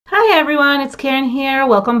Hi everyone, it's Karen here.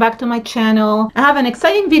 Welcome back to my channel. I have an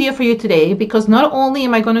exciting video for you today because not only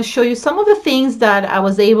am I going to show you some of the things that I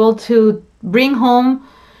was able to bring home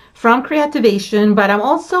from Creativation, but I'm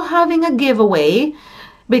also having a giveaway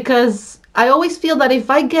because I always feel that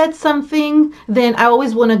if I get something, then I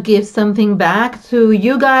always want to give something back to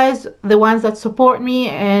you guys, the ones that support me.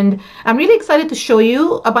 And I'm really excited to show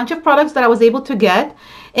you a bunch of products that I was able to get.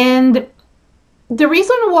 And the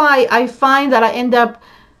reason why I find that I end up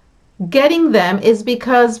getting them is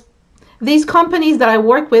because these companies that I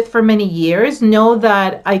work with for many years know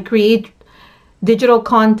that I create digital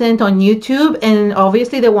content on YouTube, and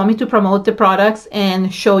obviously they want me to promote the products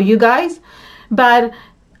and show you guys. But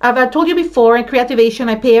I've told you before, in Creativation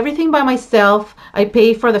I pay everything by myself. I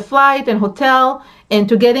pay for the flight and hotel and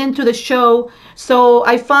to get into the show. So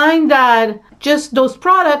I find that just those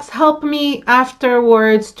products help me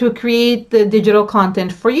afterwards to create the digital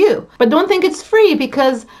content for you. But don't think it's free,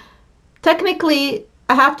 because technically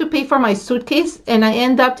I have to pay for my suitcase, and I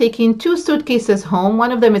end up taking 2 suitcases home.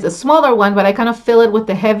 One of them is a smaller one, but I kind of fill it with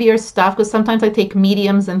the heavier stuff because sometimes I take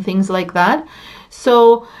mediums and things like that.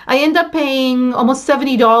 So I end up paying almost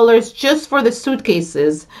 $70 just for the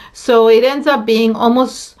suitcases. So it ends up being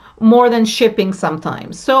almost more than shipping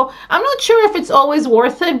sometimes. So I'm not sure if it's always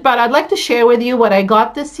worth it, but I'd like to share with you what I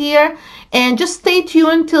got this year. And just stay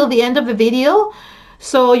tuned till the end of the video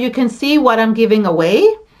so you can see what I'm giving away.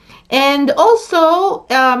 And also,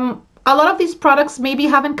 a lot of these products maybe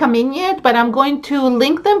haven't come in yet, but I'm going to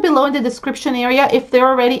link them below in the description area if they're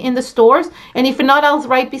already in the stores. And if not, I'll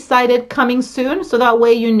write beside it coming soon, so that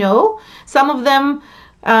way you know. Some of them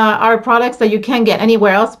are products that you can't get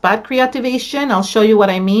anywhere else but Creativation. I'll show you what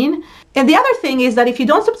I mean. And the other thing is that if you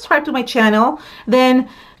don't subscribe to my channel, then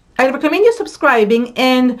I recommend you subscribing,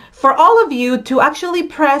 and for all of you to actually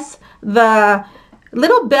press the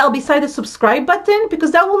little bell beside the subscribe button,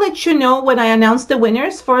 because that will let you know when I announce the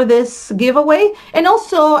winners for this giveaway. And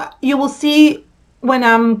also you will see when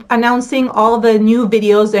I'm announcing all the new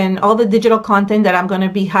videos and all the digital content that I'm going to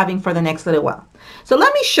be having for the next little while. So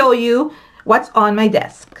let me show you what's on my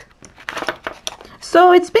desk.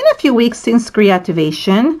 So it's been a few weeks since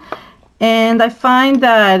Creativation, and I find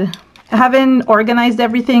that I haven't organized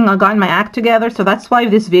everything or gotten my act together, so that's why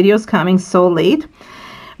this video is coming so late.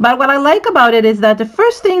 But what I like about it is that the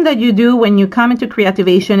first thing that you do when you come into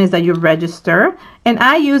Creativation is that you register. And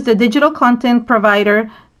I use the digital content provider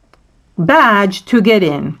badge to get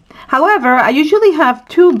in. However, I usually have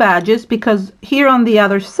 2 badges, because here on the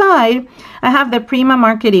other side, I have the Prima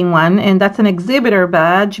marketing one, and that's an exhibitor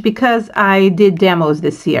badge because I did demos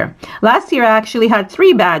this year. Last year, I actually had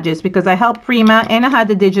 3 badges because I helped Prima and I had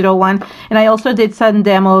the digital one, and I also did some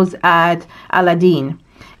demos at Aladdin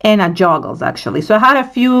and at Joggles, actually. So I had a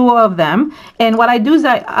few of them. And what I do is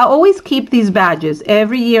I always keep these badges.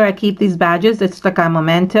 Every year I keep these badges. It's like a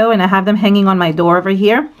memento, and I have them hanging on my door over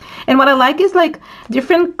here. And what I like is, like,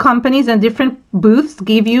 different companies and different booths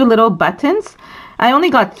give you little buttons. I only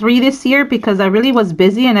got 3 this year because I really was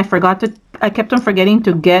busy and I kept on forgetting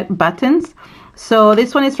to get buttons. So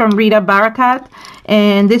this one is from Rita Barakat,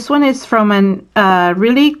 and this one is from a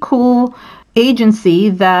really cool agency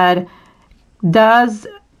that does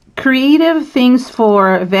creative things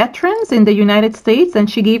for veterans in the United States, and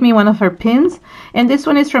she gave me one of her pins. And this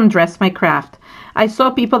one is from Dress My Craft. I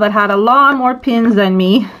saw people that had a lot more pins than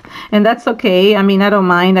me, and that's okay. I mean, I don't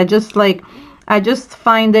mind. I just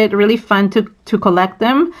find it really fun to collect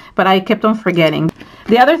them, but I kept on forgetting.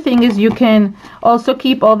 The other thing is you can also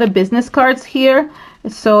keep all the business cards here.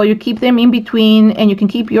 So you keep them in between, and you can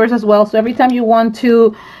keep yours as well. So every time you want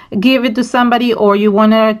to give it to somebody or you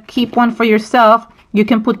want to keep one for yourself, you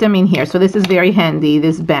can put them in here. So this is very handy,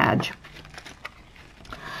 this badge.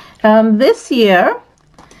 This year,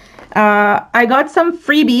 I got some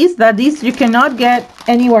freebies that these you cannot get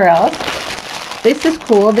anywhere else. This is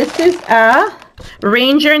cool. This is a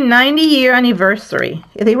Ranger 90-year anniversary.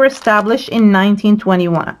 They were established in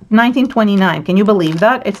 1929. Can you believe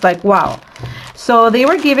that? It's like, wow. So they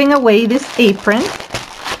were giving away this apron.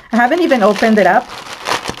 I haven't even opened it up.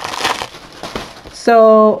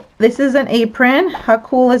 So this is an apron. How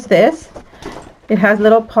cool is this? It has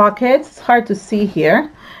little pockets. It's hard to see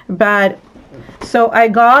here, but so I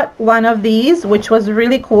got one of these, which was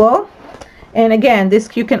really cool. And again,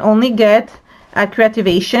 this you can only get at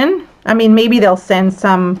Creativation. I mean, maybe they'll send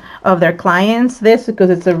some of their clients this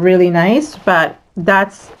because it's a really nice, but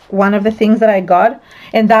that's one of the things that I got.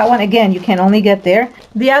 And that one, again, you can only get there.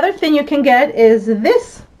 The other thing you can get is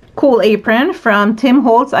this cool apron from Tim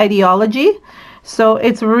Holtz Ideology. So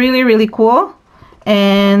it's really, really cool.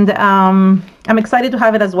 And I'm excited to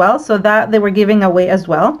have it as well. So that they were giving away as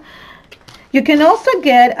well. You can also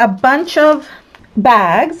get a bunch of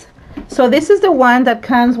bags. So this is the one that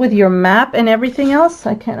comes with your map and everything else.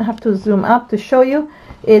 I can't have to zoom up to show you.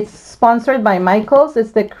 It's sponsored by Michaels.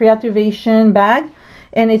 It's the Creativation bag,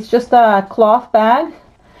 and it's just a cloth bag.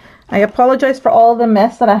 I apologize for all the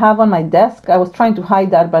mess that I have on my desk. I was trying to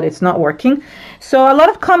hide that, but it's not working. So a lot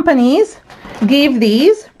of companies give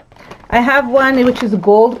these. I have one which is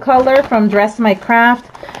gold color from Dress My Craft.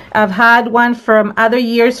 I've had one from other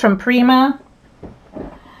years from Prima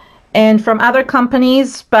and from other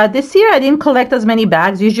companies, but this year I didn't collect as many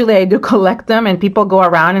bags. Usually I do collect them, and people go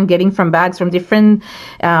around and getting from bags from different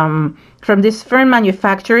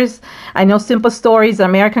manufacturers. I know Simple Stories,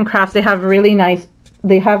 American Crafts, they have really nice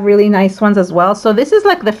ones as well. So this is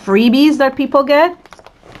like the freebies that people get.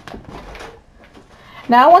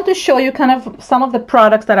 Now I want to show you kind of some of the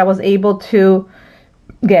products that I was able to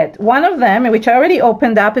get. One of them, which I already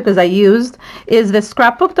opened up because I used, is the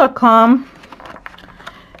scrapbook.com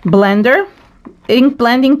blender, ink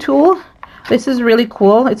blending tool. This is really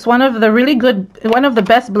cool. It's one of the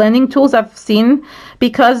best blending tools I've seen,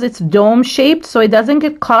 because it's dome shaped, so it doesn't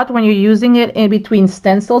get caught when you're using it in between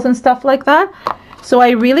stencils and stuff like that. So I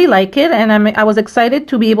really like it, and I was excited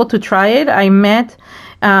to be able to try it. I met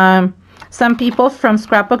some people from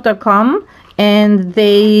scrapbook.com, and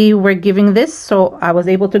they were giving this, so I was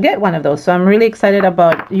able to get one of those. So I'm really excited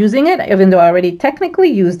about using it, even though I already technically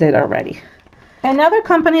used it already. Another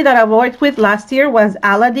company that I worked with last year was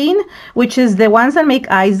Aladdin, which is the ones that make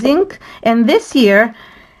eye zinc. And this year,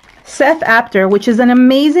 Seth Apter, which is an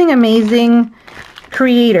amazing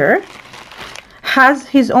creator, has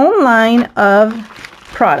his own line of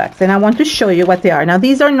products. And I want to show you what they are. Now,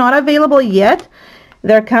 these are not available yet.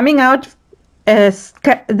 They're coming out in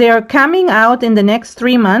the next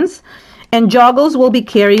 3 months, and Joggles will be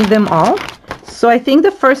carrying them all. So I think the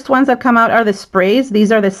first ones that come out are the sprays.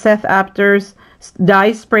 These are the Seth Apter's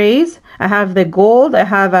dye sprays. I have the gold, I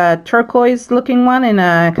have a turquoise looking one, and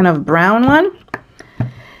a kind of brown one.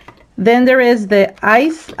 Then there is the eye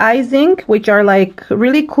zinc, which are like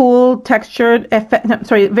really cool textured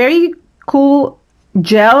very cool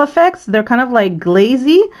gel effects. They're kind of like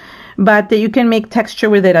glazy, but you can make texture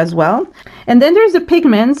with it as well. And then there's the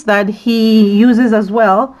pigments that he uses as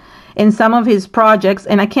well in some of his projects,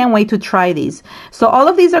 and I can't wait to try these. So all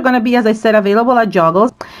of these are going to be, as I said, available at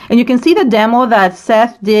Joggles. And you can see the demo that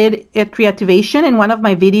Seth did at Creativation in one of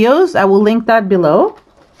my videos. I will link that below.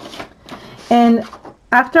 And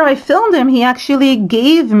after I filmed him, he actually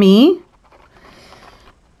gave me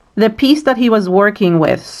the piece that he was working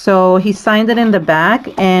with. So he signed it in the back,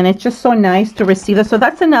 and it's just so nice to receive it. So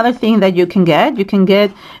that's another thing that you can get. You can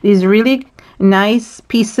get these really nice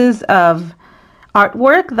pieces of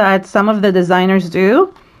artwork that some of the designers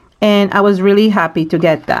do, and I was really happy to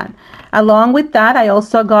get that. Along with that, I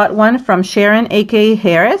also got one from Sharon, aka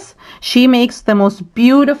Harris. She makes the most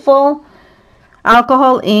beautiful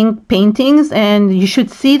alcohol ink paintings, and you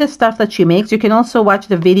should see the stuff that she makes. You can also watch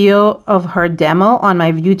the video of her demo on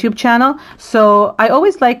my YouTube channel. So I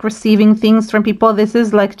always like receiving things from people. This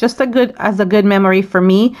is like just a good memory for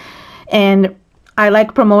me, and I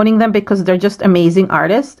like promoting them because they're just amazing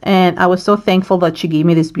artists, and I was so thankful that she gave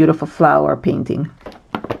me this beautiful flower painting.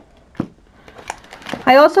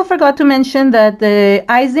 I also forgot to mention that the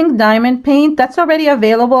eye zinc diamond paint, that's already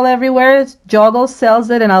available everywhere. Joggles sells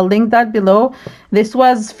it, and I'll link that below. This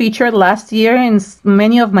was featured last year in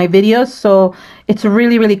many of my videos, so it's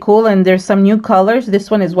really cool, and there's some new colors.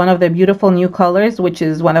 This one is one of the beautiful new colors, which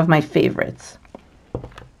is one of my favorites.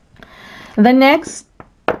 The next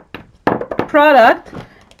product,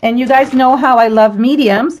 and you guys know how I love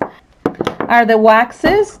mediums, are the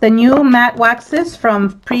waxes, the new matte waxes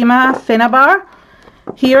from Prima Finnabair.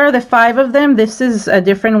 Here are the 5 of them. This is a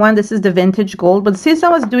different one. This is the vintage gold, but since I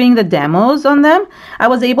was doing the demos on them, I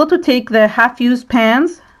was able to take the half-used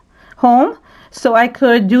pans home so I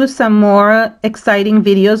could do some more exciting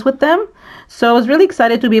videos with them. So I was really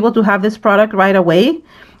excited to be able to have this product right away.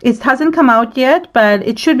 It hasn't come out yet, but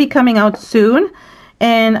it should be coming out soon.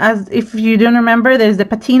 And as if you don't remember, there's the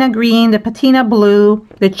patina green, the patina blue,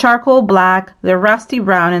 the charcoal black, the rusty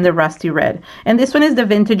brown, and the rusty red. And this one is the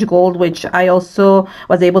vintage gold, which I also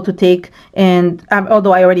was able to take, and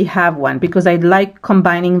although I already have one, because I like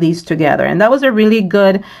combining these together. And that was a really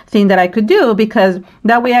good thing that I could do, because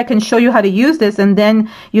that way I can show you how to use this, and then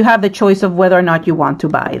you have the choice of whether or not you want to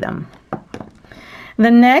buy them. The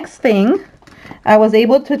next thing I was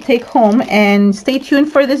able to take home, and stay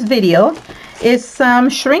tuned for this video, is some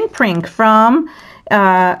Shrink Prink from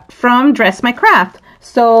Dress My Craft.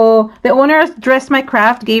 So the owner of Dress My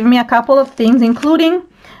Craft gave me a couple of things, including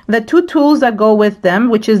the two tools that go with them,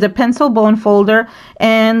 which is the pencil bone folder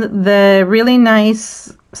and the really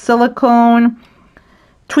nice silicone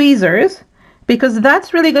tweezers, because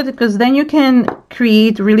that's really good, because then you can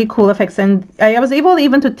create really cool effects. And I was able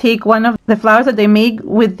even to take one of the flowers that they make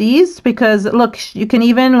with these, because look, you can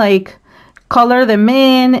even like color them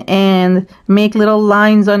in and make little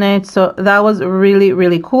lines on it. So that was really,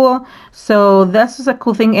 really cool. So this is a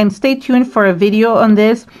cool thing, and stay tuned for a video on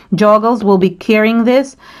this. Joggles will be carrying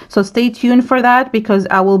this, so stay tuned for that, because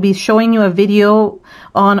I will be showing you a video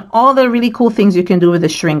on all the really cool things you can do with the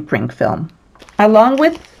Shrink Prink film. Along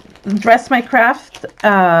with Dress My Craft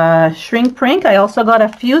Shrink Prink, I also got a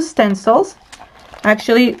few stencils,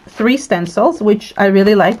 actually 3 stencils, which I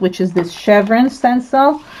really like, which is this chevron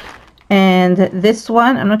stencil, and this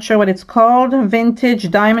one, I'm not sure what it's called,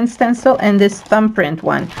 vintage diamond stencil, and this thumbprint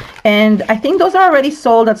one. And I think those are already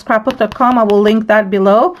sold at scrapbook.com. I will link that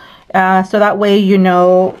below, so that way you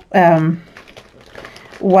know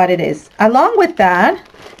what it is. Along with that,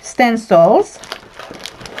 stencils,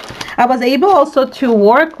 I was able also to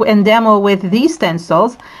work and demo with these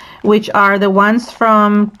stencils, which are the ones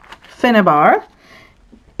from Finnabair.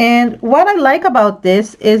 And what I like about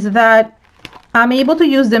this is that I'm able to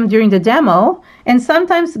use them during the demo, and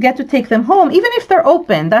sometimes get to take them home, even if they're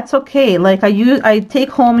open. That's okay. Like I take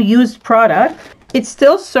home used product. It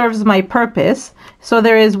still serves my purpose. So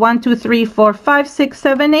there is 1, 2, 3, 4, 5, 6,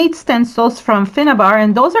 7, 8 stencils from Finnabair,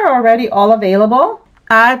 and those are already all available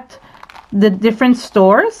at the different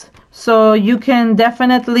stores. So you can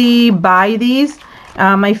definitely buy these.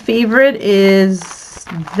 My favorite is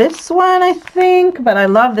this one, I think, but I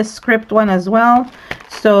love the script one as well.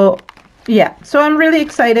 So yeah, so I'm really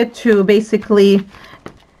excited to basically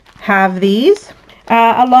have these.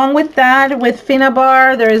 Along with that, with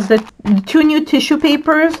Finnabair, there's the 2 new tissue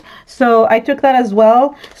papers. So I took that as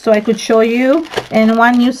well, so I could show you, and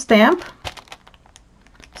 1 new stamp.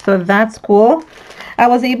 So that's cool. I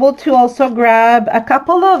was able to also grab a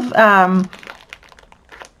couple of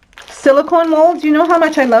silicone molds. You know how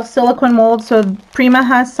much I love silicone molds, so Prima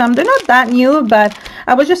has some. They're not that new, but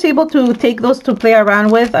I was just able to take those to play around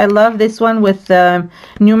with. I love this one with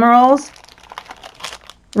numerals,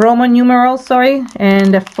 Roman numerals, sorry,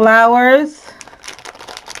 and the flowers.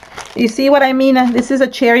 You see what I mean? This is a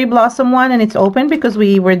cherry blossom one, and it's open because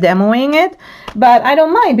we were demoing it, but I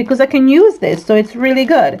don't mind because I can use this, so it's really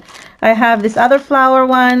good. I have this other flower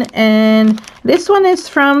one, and this one is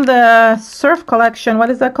from the surf collection. What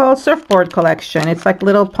is that called? Surfboard collection. It's like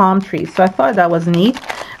little palm trees. So I thought that was neat.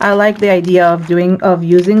 I like the idea of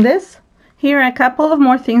using this. Here are a couple of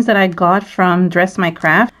more things that I got from Dress My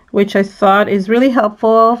Craft, which I thought is really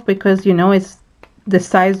helpful because, you know, it's the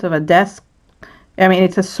size of a desk. I mean,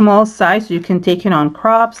 it's a small size, so you can take it on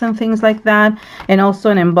crops and things like that. And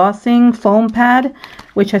also an embossing foam pad,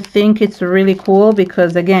 which I think it's really cool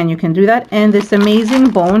because, again, you can do that. And this amazing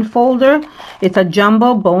bone folder. It's a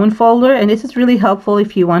jumbo bone folder, and this is really helpful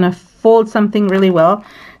if you want to fold something really well.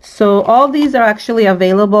 So all these are actually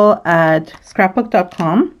available at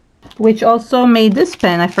scrapbook.com, which also made this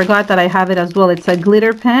pen. I forgot that I have it as well. It's a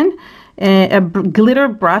glitter pen, a glitter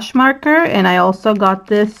brush marker, and I also got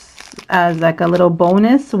this as like a little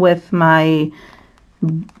bonus with my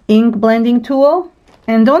ink blending tool.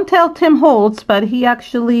 And don't tell Tim Holtz, but he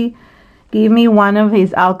actually gave me one of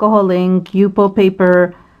his alcohol ink Yupo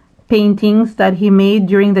paper paintings that he made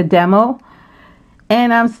during the demo,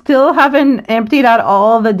 and I'm still haven't emptied out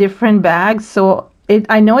all the different bags. So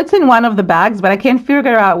I know it's in one of the bags, but I can't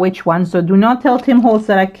figure out which one. So do not tell Tim Holtz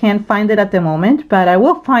that I can't find it at the moment, but I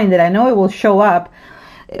will find it. I know it will show up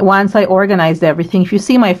once I organized everything. If you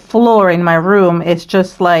see my floor in my room, it's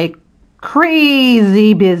just like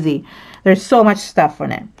crazy busy. There's so much stuff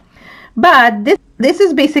on it. But this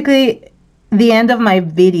is basically the end of my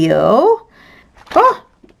video. Oh,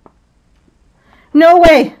 no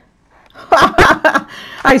way.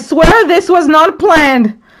 I swear this was not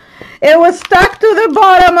planned. It was stuck to the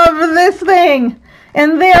bottom of this thing.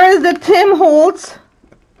 And there is the Tim Holtz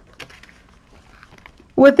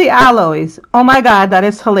with the alloys. Oh my God, that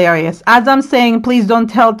is hilarious. As I'm saying, please don't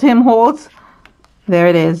tell Tim Holtz. There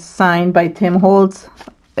it is, signed by Tim Holtz.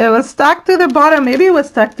 It was stuck to the bottom. Maybe it was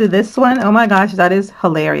stuck to this one. Oh my gosh, that is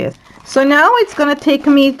hilarious. So now it's going to take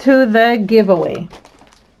me to the giveaway.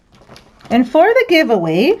 And for the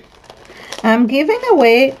giveaway, I'm giving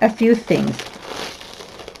away a few things.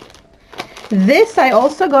 This I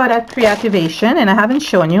also got at Creativation, and I haven't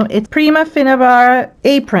shown you. It's Prima Finnabair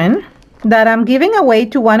apron that I'm giving away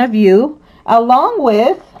to one of you, along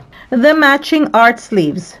with the matching art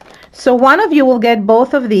sleeves. So one of you will get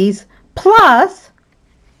both of these, plus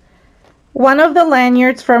one of the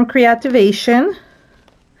lanyards from Creativation,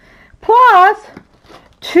 plus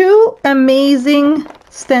 2 amazing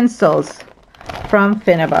stencils from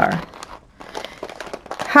Finnabair.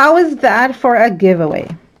 How is that for a giveaway?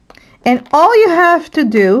 And all you have to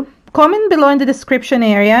do, comment below in the description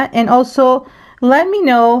area, and also let me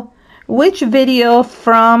know which video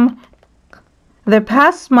from the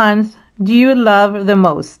past month do you love the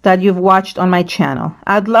most that you've watched on my channel.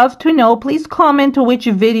 I'd love to know. Please comment which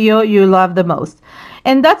video you love the most.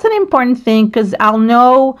 And that's an important thing, because I'll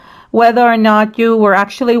know whether or not you were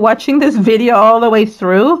actually watching this video all the way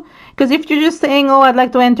through. Because if you're just saying, oh, I'd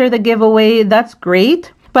like to enter the giveaway, that's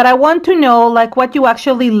great. But I want to know like what you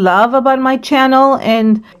actually love about my channel,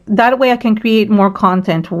 and that way I can create more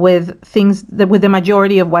content with things that, with the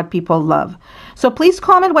majority of what people love. So please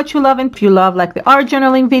comment what you love, and if you love like the art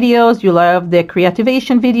journaling videos, you love the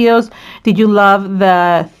Creativation videos, did you love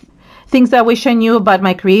the things I wish I knew about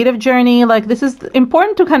my creative journey? Like, this is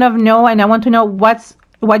important to kind of know, and I want to know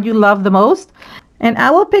what you love the most. And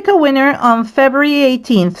I will pick a winner on February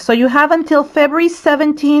 18th. So you have until February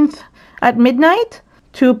 17th at midnight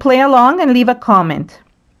to play along and leave a comment.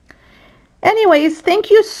 Anyways,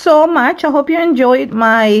 thank you so much. I hope you enjoyed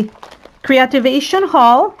my Creativation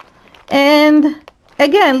haul. And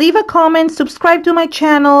again, leave a comment, subscribe to my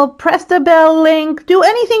channel, press the bell link, do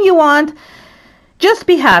anything you want. Just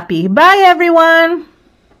be happy. Bye, everyone.